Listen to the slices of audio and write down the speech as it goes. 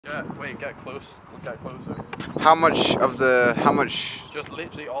get close. Get closer. How much? Just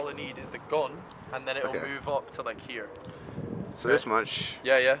literally all I need is the gun, and then it'll move up to like here. So this much.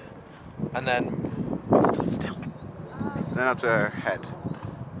 Yeah. And then stand still. Then up to her head.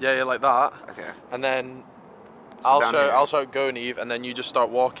 Yeah, like that. Okay. And then So I'll shout go, Neve, and then you just start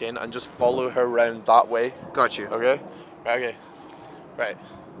walking and just follow her around that way. Got you. Okay? Right.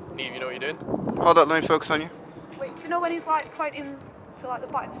 Neve, you know what you're doing? Hold up, let me focus on you. Wait, do you know when he's like pointing to like the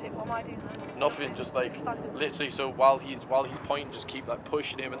button shit? What am I doing then? Nothing, just like literally. So while he's pointing, just keep like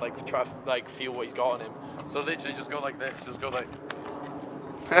pushing him and like try to like feel what he's got on him. So literally, just go like this. Just go like.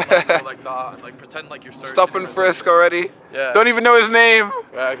 Go like that and like pretend like you're searching. Stop and frisk already. Yeah. Don't even know his name.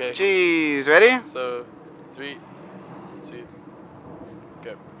 Right. Okay. Jeez. Ready? So, 3, 2,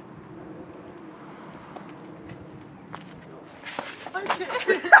 go. Oh shit.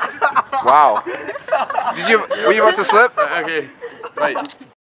 Wow. Were you about to slip? Right, okay. Right.